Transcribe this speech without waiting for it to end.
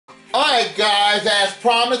Alright guys, as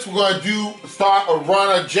promised, we're going to start a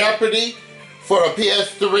run of Jeopardy for the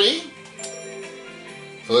PS3.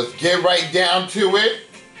 So let's get right down to it.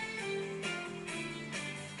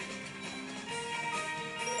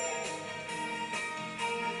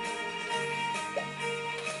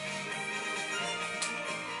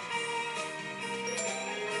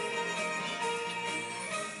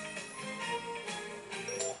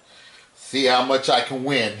 See how much I can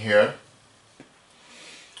win here.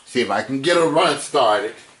 See if I can get a run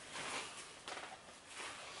started.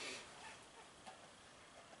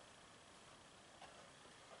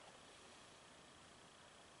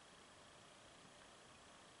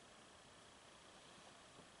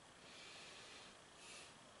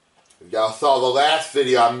 If y'all saw the last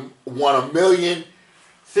video, I won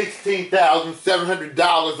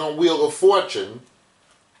 $1,016,700 on Wheel of Fortune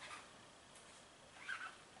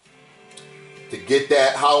to get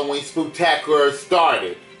that Halloween Spooktacular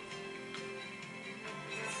started.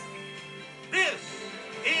 This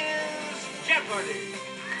is Jeopardy!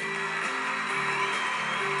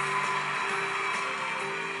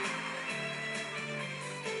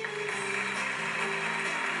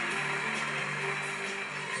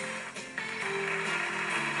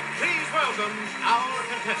 Please welcome our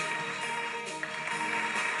contestants.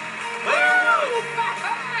 Player 1.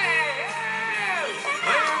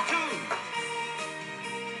 Player 2.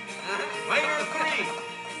 Player 3.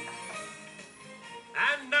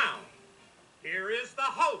 And now, here is the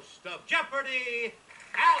host of Jeopardy,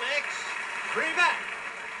 Alex Trebek.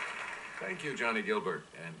 Thank you, Johnny Gilbert,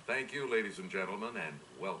 and thank you, ladies and gentlemen, and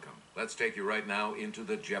welcome. Let's take you right now into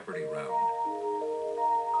the Jeopardy round.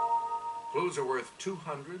 Clues are worth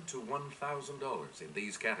 $200 to $1,000 in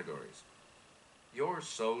these categories. You're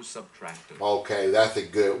so subtractive. Okay, that's a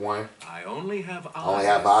good one. I only have eyes. I only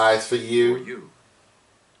have eyes for you. For you.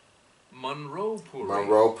 Monroe Puri.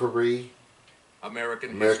 Monroe Puri.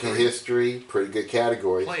 American History. Pretty good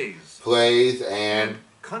categories. Plays and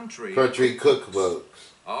country cookbooks.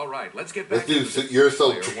 All right, let's get back. Let's do you're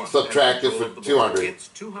so subtractive for 200. It's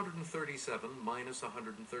 237 minus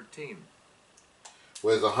 113.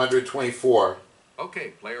 Was 124. Okay,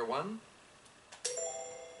 player 1.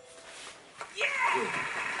 Yeah! Good.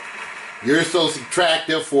 You're so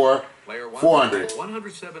subtractive for Player 1. 400.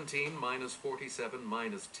 117 minus 47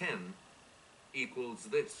 minus 10 equals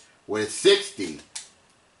this. With 60.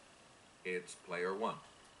 It's player 1.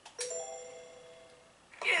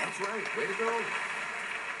 Yeah! That's right. Way to go.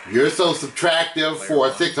 You're so subtractive Player for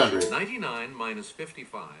 1. 600. 99 minus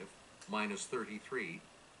 55 minus 33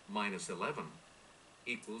 minus 11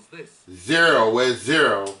 equals this. 0 with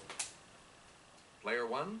 0. Player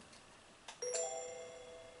 1.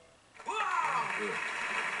 Wow! Good.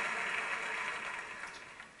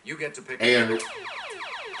 You get to pick. And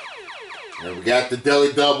we got the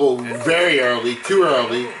Deli Double very early, too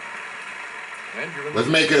early. And you're in Let's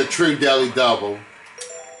make it a true Deli Double.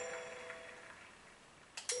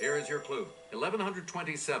 Here is your clue.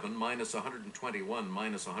 1127 minus 121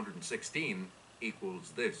 minus 116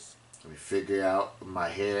 equals this. Let me figure out in my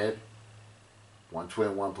head.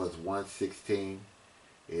 121 plus 116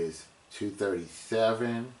 is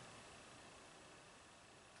 237.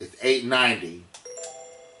 It's 890.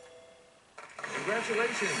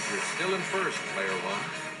 Congratulations, you're still in first, player 1.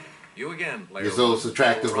 You again, player 1. You're so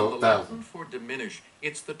subtractive From of the 1,000. Latin for diminish,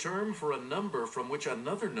 it's the term for a number from which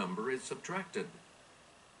another number is subtracted.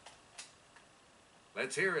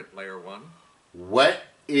 Let's hear it, player 1. What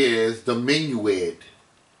is the minuet?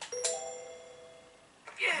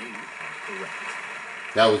 You are correct.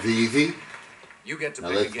 That was easy. You get to Now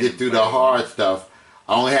pick let's again, get through the player hard 1. stuff.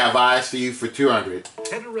 I only have eyes for you for 200.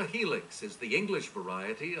 Heterohelix is the English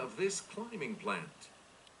variety of this climbing plant.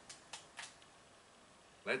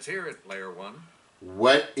 Let's hear it, player 1.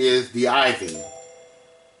 What is the ivy?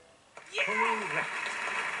 Correct.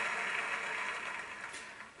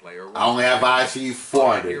 Player 1. I only have eyes for you All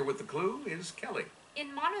right, 400. here with the clue is Kelly. In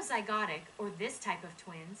monozygotic, or this type of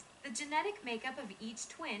twins, the genetic makeup of each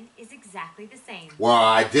twin is exactly the same. Well,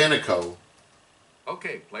 identical.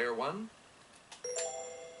 Okay, player 1.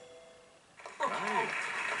 Right.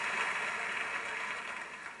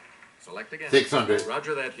 Select again. 600.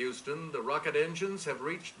 Roger that, Houston. The rocket engines have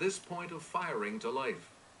reached this point of firing to life.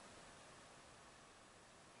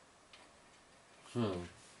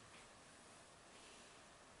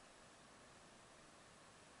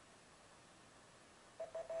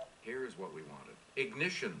 Here's what we wanted.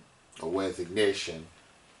 Ignition. Oh, where's ignition?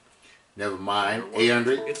 Never mind. Player 1.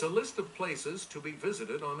 800. It's a list of places to be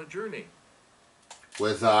visited on a journey.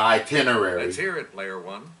 Where's the itinerary? Let's hear it, player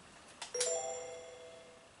 1.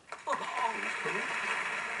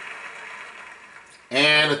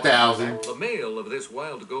 And 1,000. The male of this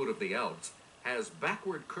wild goat of the Alps has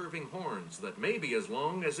backward curving horns that may be as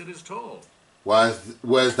long as it is tall. Was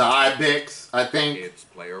the ibex, I think? It's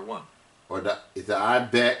player 1. Or is the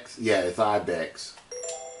ibex? Yeah, it's ibex.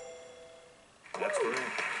 That's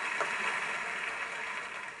correct.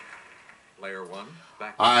 Player 1.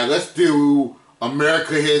 Back. All right, let's do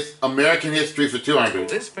American history for 200.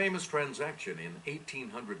 This famous transaction in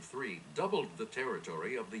 1803 doubled the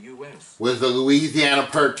territory of the U.S. Was the Louisiana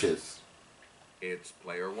Purchase. It's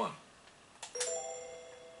player 1.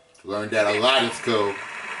 Learned that a lot in school.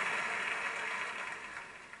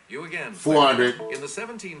 You again. 400. In the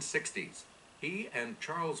 1760s, he and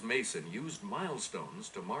Charles Mason used milestones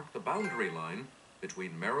to mark the boundary line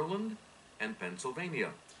between Maryland and Pennsylvania.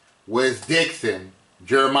 Was Dixon,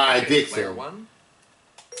 Jeremiah Dixon. Player 1.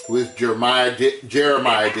 Was Jeremiah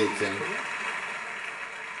Dixon.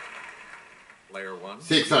 Player 1.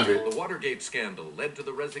 600. The Watergate scandal led to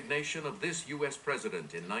the resignation of this U.S.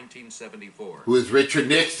 president in 1974. Who is Richard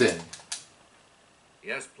Nixon?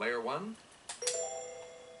 Yes, player 1.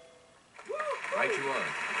 Right you are.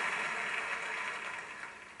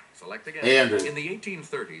 Select again. Andrew. In the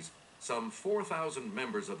 1830s, some 4,000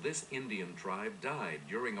 members of this Indian tribe died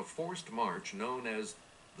during a forced march known as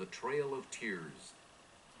the Trail of Tears.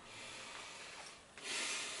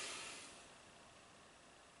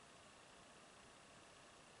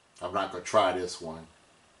 I'm not going to try this one.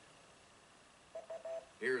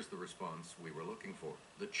 Here's the response we were looking for.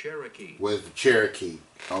 The Cherokee. Was the Cherokee.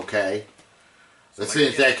 Okay. Let's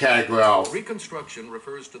finish that category off. Reconstruction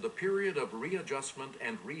refers to the period of readjustment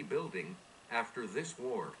and rebuilding after this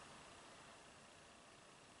war.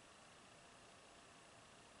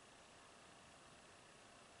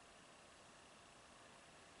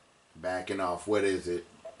 Backing off. What is it?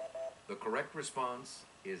 The correct response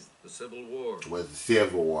is the Civil War. Was the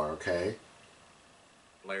Civil War. Okay.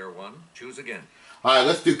 Player 1, choose again. All right,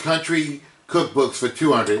 let's do country cookbooks for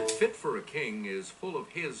 200. Fit for a King is full of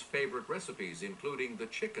his favorite recipes, including the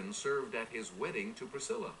chicken served at his wedding to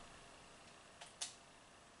Priscilla.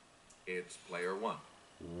 It's player 1.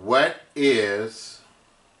 What is,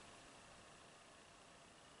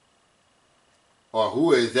 or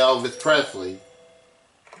who is Elvis Presley?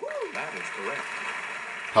 That is correct.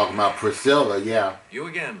 Talking about Priscilla, yeah. You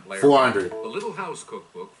again, player 400. 1. The Little House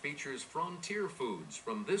Cookbook features frontier foods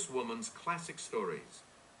from this woman's classic stories.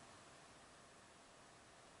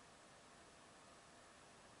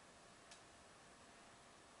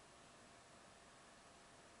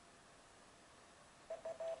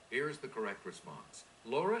 Here's the correct response.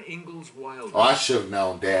 Laura Ingalls Wilder. Oh, I should have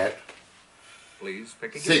known that. Please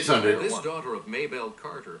pick again. 600. This daughter of Maybelle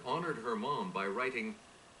Carter honored her mom by writing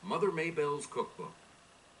Mother Maybelle's Cookbook.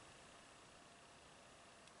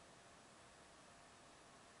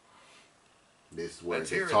 This is where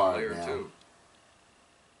Let's it hear gets it, hard player now. 2.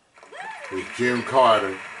 With Jim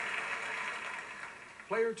Carter.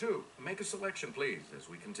 Player 2, make a selection, please, as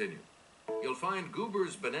we continue. You'll find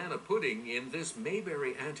Goober's Banana Pudding in this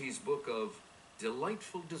Mayberry Auntie's book of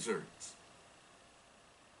delightful desserts.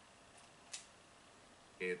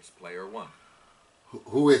 It's player 1.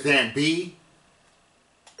 Who is Aunt B?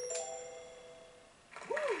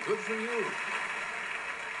 Good for you.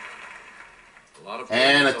 A lot of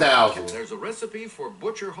And 1,000. There's a recipe for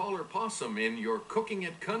Butcher Holler Possum in You're Cooking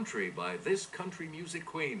It Country by this country music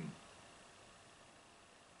queen.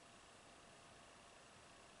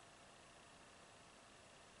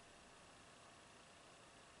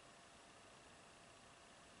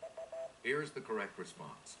 Here's the correct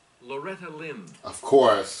response. Loretta Lynn. Of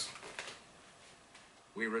course.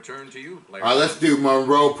 We return to you, player. All right, let's do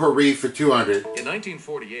Monroe Paris for 200. In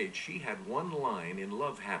 1948, she had one line in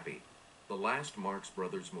Love Happy, the last Marx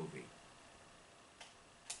Brothers movie.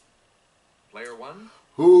 Player 1.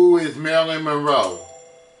 Who is Marilyn Monroe?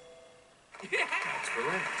 That's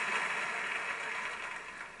correct.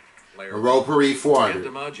 Player Monroe Paris 400.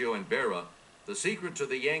 DiMaggio and Berra. The secret to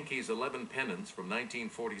the Yankees' 11 pennants from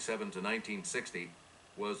 1947 to 1960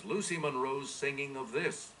 was Lucy Monroe's singing of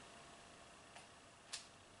this.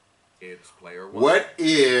 It's player 1. What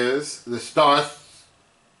is the Star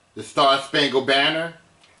Spangled Banner?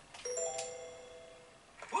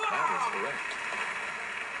 That is correct.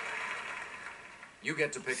 You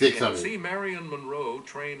get to pick 600. again. See Marion Monroe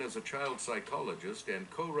train as a child psychologist and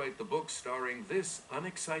co-write the book starring this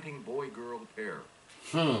unexciting boy-girl pair.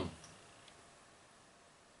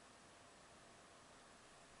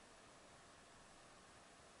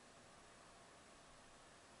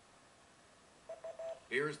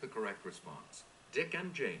 Here's the correct response. Dick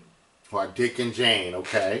and Jane. For Dick and Jane,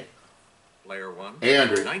 okay. Player 1.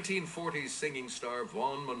 800. 1940s singing star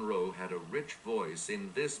Vaughn Monroe had a rich voice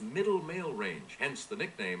in this middle male range, hence the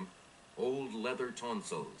nickname Old Leather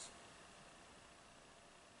Tonsils.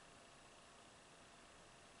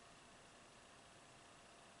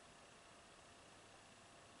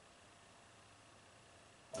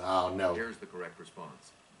 Oh, no. Here's the correct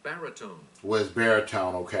response. Baritone. Was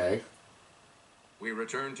baritone, okay. We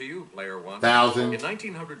return to you, Player 1. 1000. In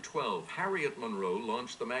 1912, Harriet Monroe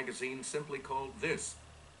launched the magazine simply called This.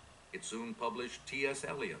 It soon published T.S.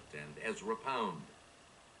 Eliot and Ezra Pound.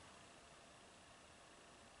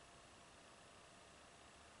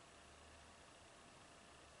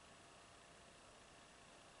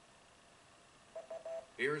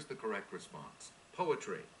 Here's the correct response.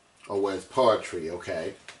 Poetry. Oh, was poetry,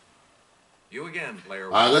 okay. You again,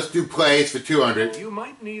 Player 1. All right, let's do plays for 200. You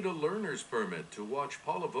might need a learner's permit to watch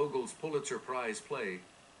Paula Vogel's Pulitzer Prize play,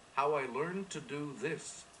 How I Learned to Do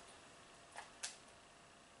This.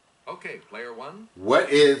 Okay, Player 1.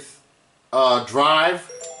 What is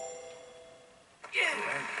drive?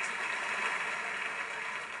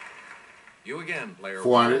 You again, Player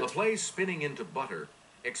 400. 1. The play Spinning into Butter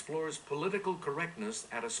explores political correctness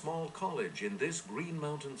at a small college in this Green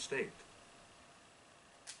Mountain state.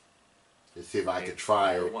 Let's see if I can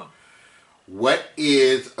try Player it. 1. What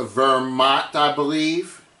is Vermont, I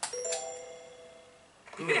believe?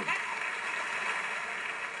 Good.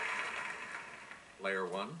 Player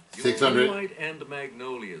 1. 600. Moonlight and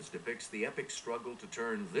Magnolias depicts the epic struggle to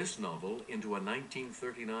turn this novel into a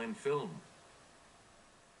 1939 film.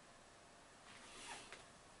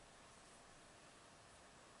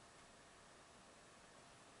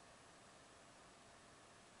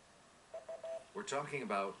 We're talking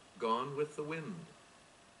about Gone with the Wind.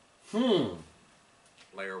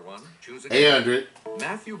 Player 1, choose again. 800.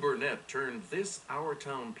 Matthew Burnett turned this Our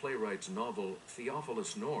Town playwright's novel,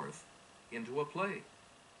 Theophilus North, into a play.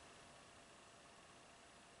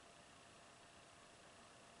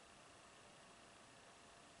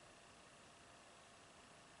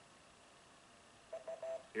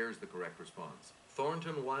 Here's the correct response.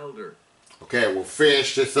 Thornton Wilder. Okay, we'll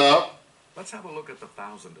finish this up. Let's have a look at the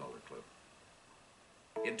 $1,000 clip.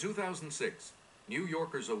 In 2006, New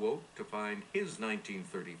Yorkers awoke to find his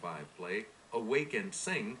 1935 play, Awake and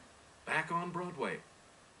Sing, back on Broadway.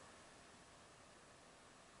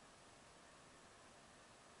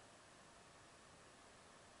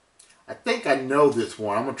 I think I know this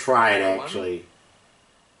one. I'm going to try it, Player 1. actually.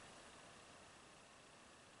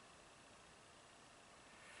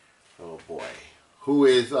 Oh, boy. Who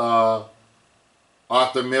is Arthur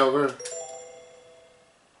Miller? Nope.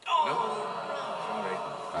 Sorry.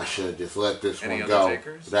 I should have just let this Any one other go.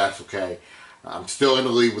 takers? But that's okay. I'm still in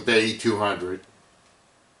the lead with 8,200.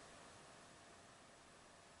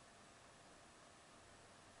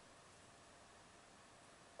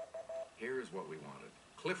 Here's what we wanted.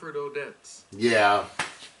 Clifford Odets. Yeah.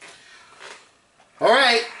 All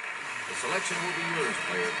right. The selection will be yours,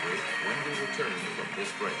 Player 3, when we return from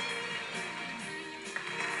this break.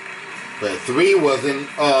 But 3 wasn't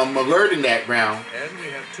alerting that round. And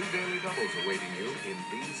we have 2 daily doubles awaiting you in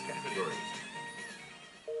these categories.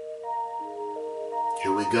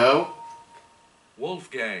 Here we go.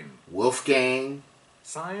 Wolfgang. Wolfgang.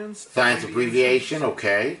 Science. Science abbreviation.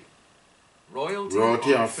 Okay.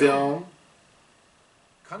 Royalty on film.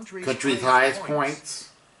 Country's highest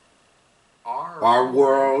points. Our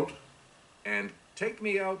world. And take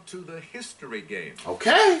me out to the history game.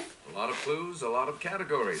 Okay. A lot of clues, a lot of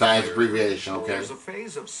categories. Science Player abbreviation. three. Okay. There's a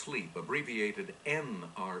phase of sleep, abbreviated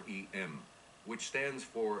NREM, which stands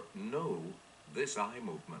for Know This Eye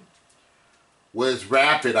Movement. Was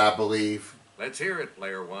rapid, I believe. Let's hear it,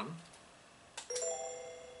 Player 1.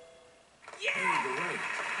 Yeah! You're right.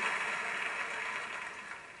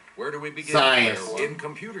 Where do we begin, Science. Player 1? In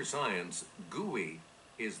computer science, GUI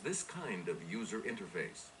is this kind of user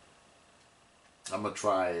interface. I'm going to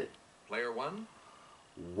try it. Player 1?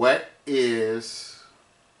 What is...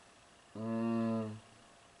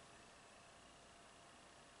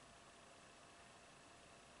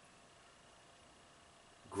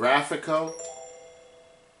 graphical?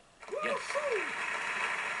 Yes.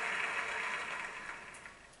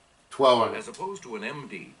 1200. As opposed to an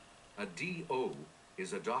MD, a DO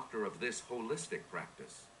is a doctor of this holistic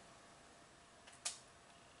practice.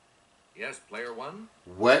 Yes, Player 1?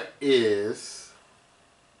 What is...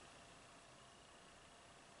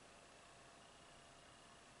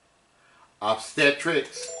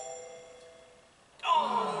 obstetrics?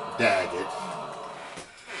 Oh! Dag it.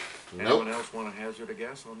 Anyone Nope. else want to hazard a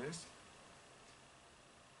guess on this?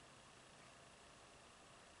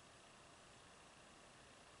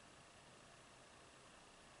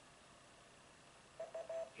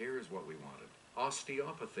 what we wanted.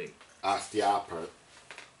 Osteopathy. Osteopathy.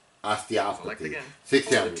 Select again.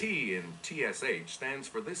 600. The T in TSH stands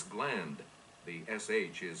for this gland. The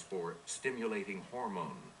SH is for stimulating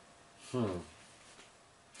hormone.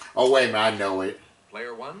 Oh, wait a minute. I know it.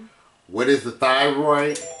 Player 1. What is the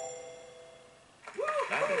thyroid?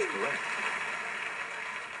 That is correct.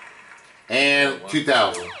 And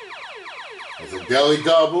 2000. It's a daily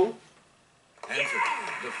double. Answer.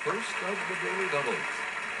 The first of the daily doubles.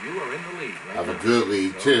 You are in the lead, right? I have now. a good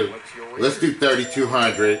lead, So, too. what's your Let's do wager?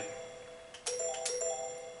 3,200.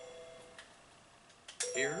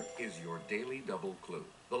 Here is your daily double clue.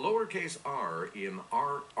 The lowercase r in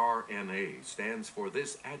rRNA stands for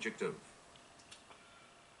this adjective.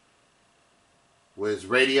 What is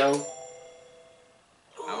radio?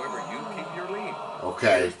 However, you keep your lead.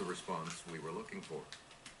 Okay. Here's the response we were looking for.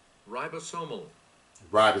 Ribosomal.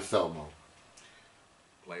 Ribosomal.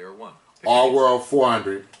 Player 1. All World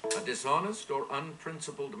 400. A dishonest or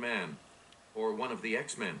unprincipled man, or one of the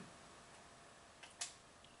X-Men.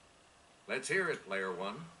 Let's hear it, player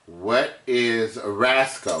 1. What is a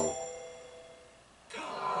rascal? That's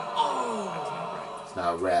not right. It's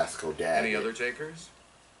not rascal, Dad. Any other takers?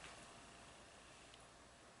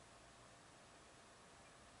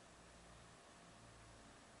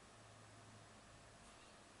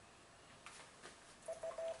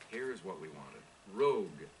 Here's what we wanted. Rogue.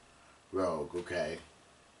 Rogue, okay.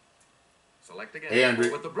 Select again.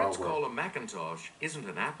 800. What the Brits Oh, call a Macintosh isn't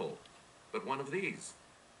an apple, but one of these.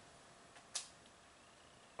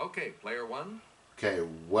 Okay, player 1. Okay,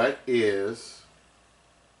 what is...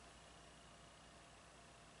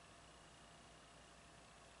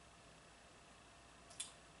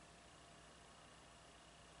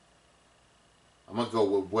 I'm going to go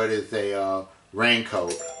with what is a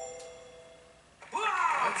raincoat.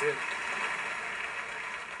 That's it.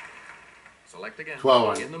 Select again.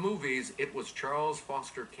 1200. In the movies, it was Charles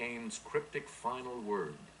Foster Kane's cryptic final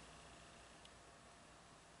word.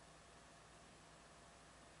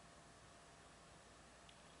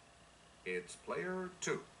 It's player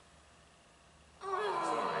 2.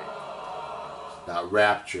 Sorry. Not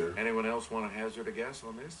rapture. Anyone else want to hazard a guess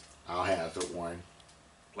on this? I'll hazard one.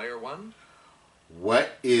 Player 1?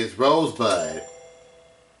 What is rosebud?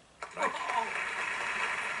 Right.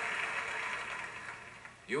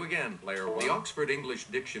 You again, player 1. The Oxford English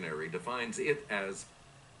Dictionary defines it as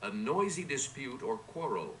a noisy dispute or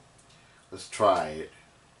quarrel. Let's try it.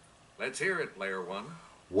 Let's hear it, player 1.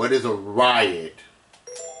 What is a riot?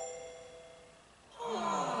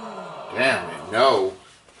 Damn it, no.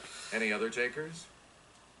 Any other takers?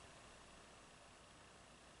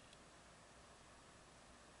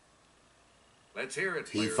 Let's hear it,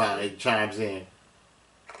 He player finally 3. chimes in.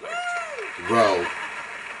 Row.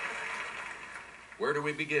 Where do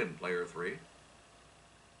we begin, player 3?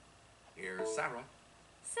 Here's Sarah.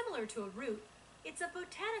 Similar to a root, it's a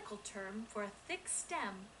botanical term for a thick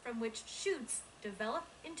stem from which shoots develop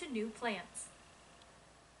into new plants.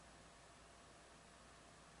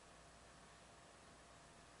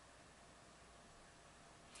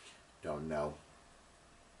 Don't know.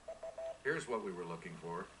 Here's what we were looking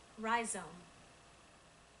for. Rhizome.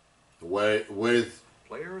 What is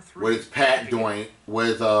Player 3. what is Pat doing? What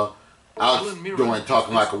is Alex Helen Mirren doing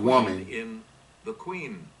talking like a is woman? in The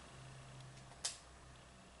Queen.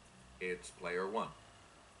 It's player 1.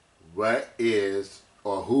 What is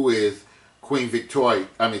or who is Queen Victoria?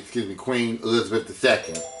 Queen Elizabeth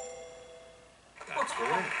II. That's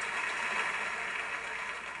correct.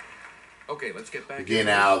 Okay, let's get back Getting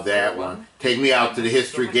into out of that player one. Take me out to the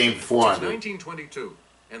history game It's 400. 1922,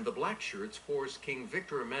 and the Black Shirts forced King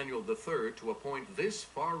Victor Emmanuel III to appoint this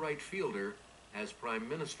far-right fielder as Prime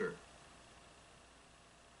Minister.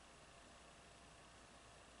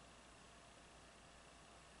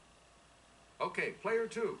 Okay, player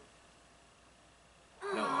 2.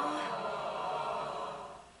 No.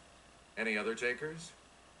 Any other takers?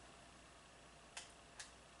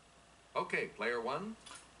 Okay, player 1.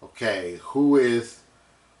 Okay, who is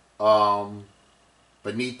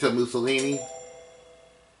Benito Mussolini?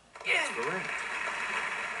 That's correct.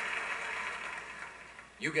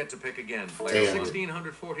 You get to pick again. Player Damn.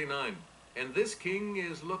 1649. And this king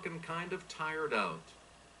is looking kind of tired out.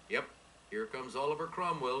 Yep, here comes Oliver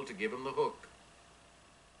Cromwell to give him the hook.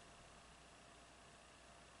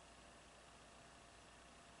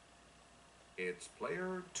 It's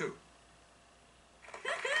player 2.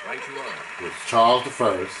 Right you are. It's Charles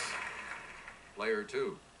I. Player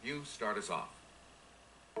 2, you start us off.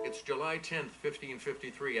 It's July 10th,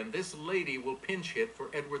 1553, and this lady will pinch hit for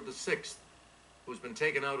Edward VI, who's been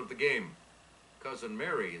taken out of the game. Cousin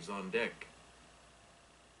Mary is on deck.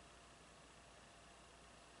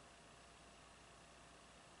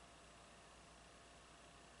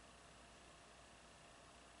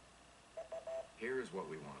 Here's what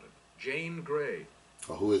we wanted. Jane Grey.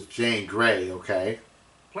 Oh, who is Jane Grey? Okay.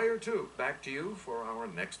 Player 2, back to you for our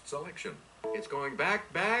next selection. It's going back,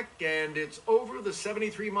 and it's over the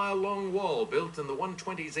 73-mile-long wall built in the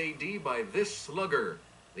 120s AD by this slugger,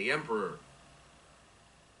 the Emperor.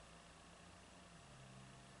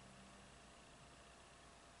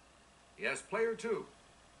 Yes, player 2.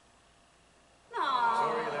 Aww.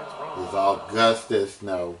 Sorry, that's wrong. It's Augustus,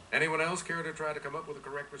 no. Anyone else care to try to come up with a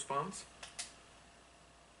correct response?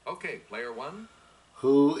 Okay, player 1.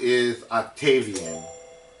 Who is Octavian?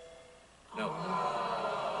 No.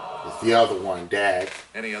 It's the other one, Dad.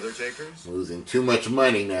 Any other takers? Losing too much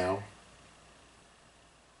money now.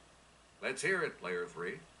 Let's hear it, player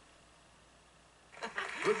 3.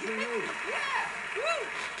 Good for you.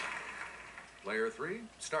 Player 3,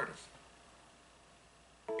 start us.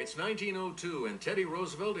 It's 1902, and Teddy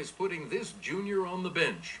Roosevelt is putting this junior on the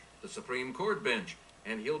bench, the Supreme Court bench,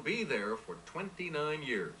 and he'll be there for 29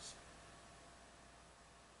 years.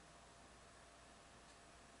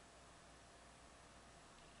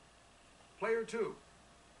 Player 2.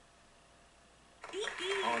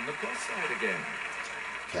 On the plus side again.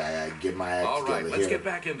 Okay, I get my act All right, together let's here. get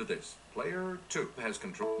back into this. Player 2 has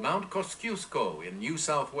control. Mount Kosciuszko in New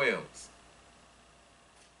South Wales.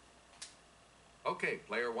 Okay,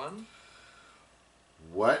 player 1.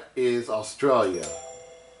 What is Australia?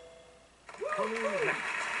 Correct.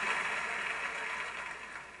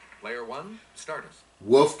 Player 1, start us.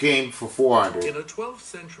 Wolf game for 400. In a 12th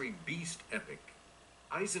century beast epic,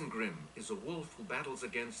 Isengrim is a wolf who battles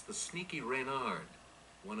against the sneaky Reynard,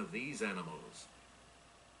 one of these animals.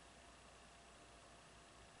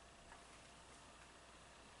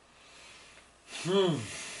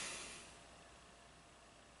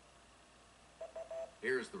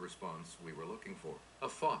 Here's the response we were looking for. A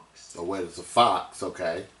fox. Oh, wait, it's a fox,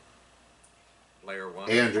 okay. Player 1.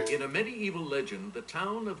 Andrew. In a medieval legend, the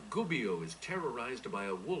town of Gubbio is terrorized by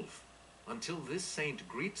a wolf until this saint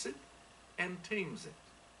greets it and tames it.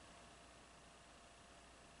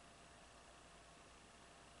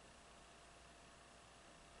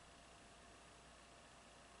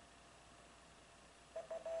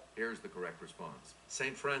 Here's the correct response.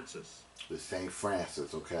 St. Francis. The St.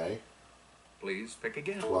 Francis, okay. Please pick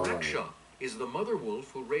again. 1200. Raksha is the mother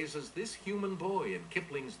wolf who raises this human boy in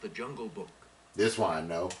Kipling's The Jungle Book. This one I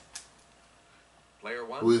know. Player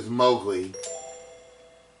 1. Who is Mowgli?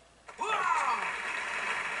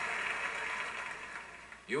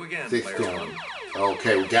 You again, 16. player 1.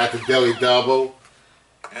 Okay, we got the daily double.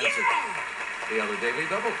 Answer. The other daily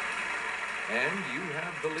double. And you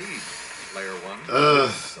have the lead. Player 1.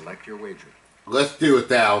 Select your wager. Let's do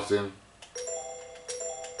 1,000.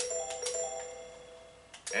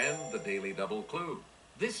 And the daily double clue.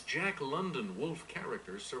 This Jack London wolf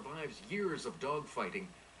character survives years of dogfighting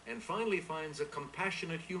and finally finds a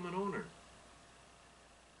compassionate human owner.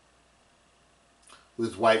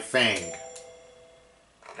 Who's White Fang?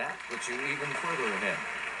 That puts you even further ahead.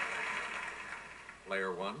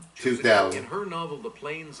 Player 1. 2,000. In her novel The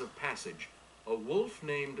Plains of Passage, a wolf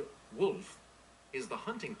named Wolf is the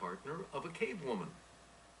hunting partner of a cave woman.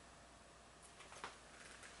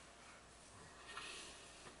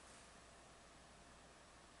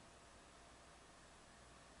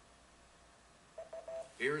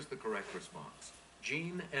 Here's the correct response.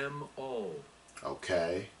 Jean M. Auld.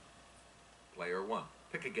 Okay. Player 1.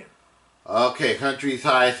 Pick again. Okay, country's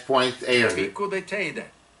highest points earned. Pico de Teide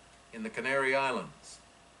in the Canary Islands.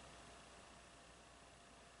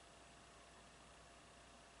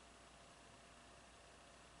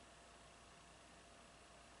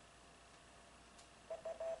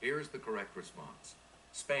 Here's the correct response.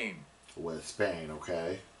 Spain. With Spain,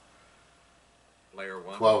 okay. Player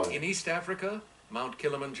 1. 12. In East Africa, Mount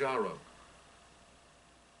Kilimanjaro.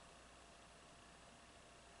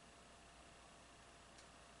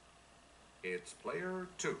 It's player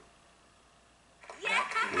 2.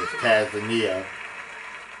 With Tanzania.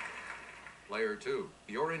 Player 2.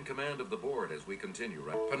 You're in command of the board as we continue,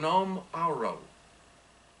 right? Phnom Auo.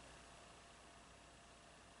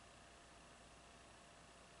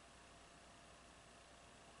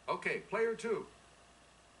 Okay, player 2.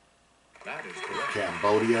 That is correct.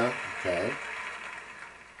 Cambodia, okay.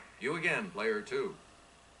 You again, player 2.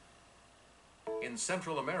 In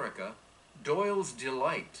Central America, Doyle's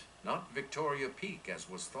Delight, not Victoria Peak as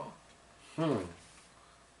was thought.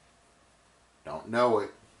 Don't know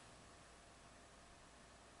it.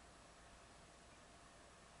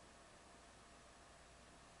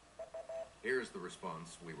 Here's the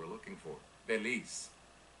response we were looking for. Belize.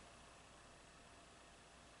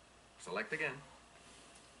 Select again.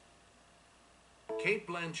 Kate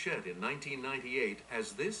Blanchett in 1998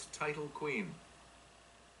 as this title queen.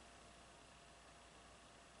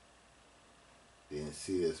 Didn't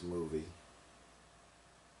see this movie.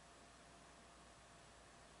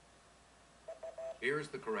 Here's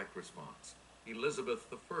the correct response. Elizabeth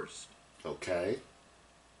I. Okay.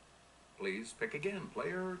 Please pick again,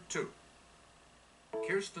 player 2.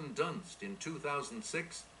 Kirsten Dunst in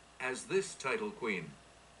 2006 as this title queen.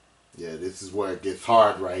 Yeah, this is where it gets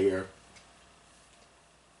hard right here.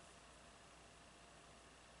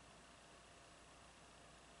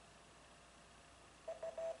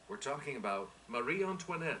 We're talking about Marie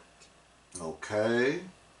Antoinette. Okay.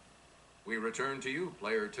 We return to you,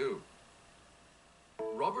 player 2.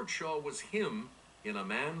 Robert Shaw was him in A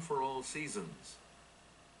Man for All Seasons.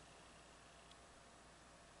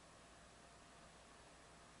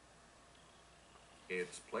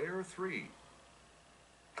 It's player 3.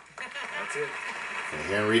 That's it.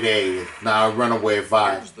 Henry Davis. Now a runaway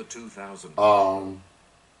vibe. Here's the 2000.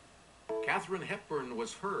 Katharine Hepburn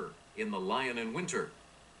was her in The Lion in Winter.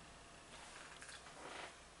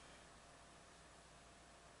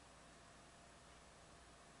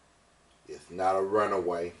 It's not a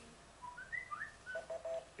runaway.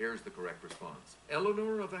 Here's the correct response.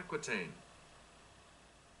 Eleanor of Aquitaine.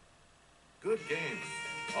 Good game.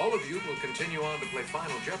 All of you will continue on to play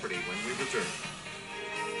Final Jeopardy when we return.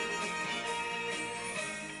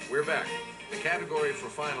 We're back. The category for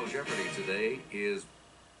Final Jeopardy today is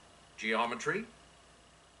geometry.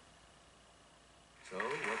 So,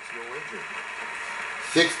 what's your wager?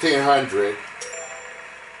 1600.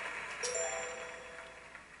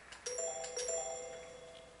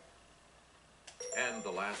 And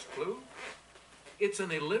the last clue? It's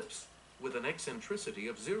an ellipse with an eccentricity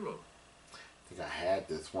of 0. I think I had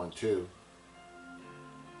this one too.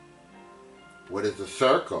 What is a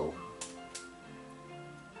circle?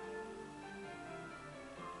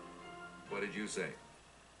 What did you say?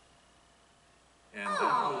 And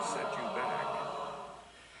that will set you back.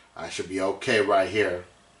 I should be okay right here.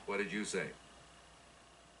 What did you say?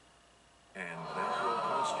 And that will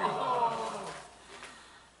cost you.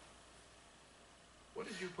 What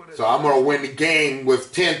did you put it? So I'm going to win the game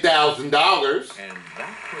with $10,000. And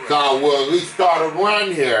that correct. So I will at least start a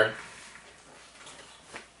run here.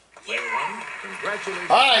 Player 1, congratulations.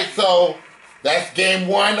 Alright, so that's game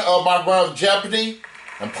 1 of my run of Jeopardy.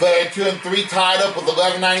 And player 2 and 3 tied up with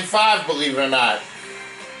 $11.95, believe it or not.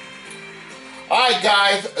 Alright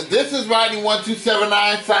guys, this is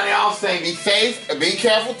Rodney1279 signing off saying be safe, be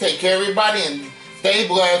careful, take care of everybody, and stay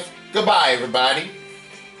blessed. Goodbye everybody.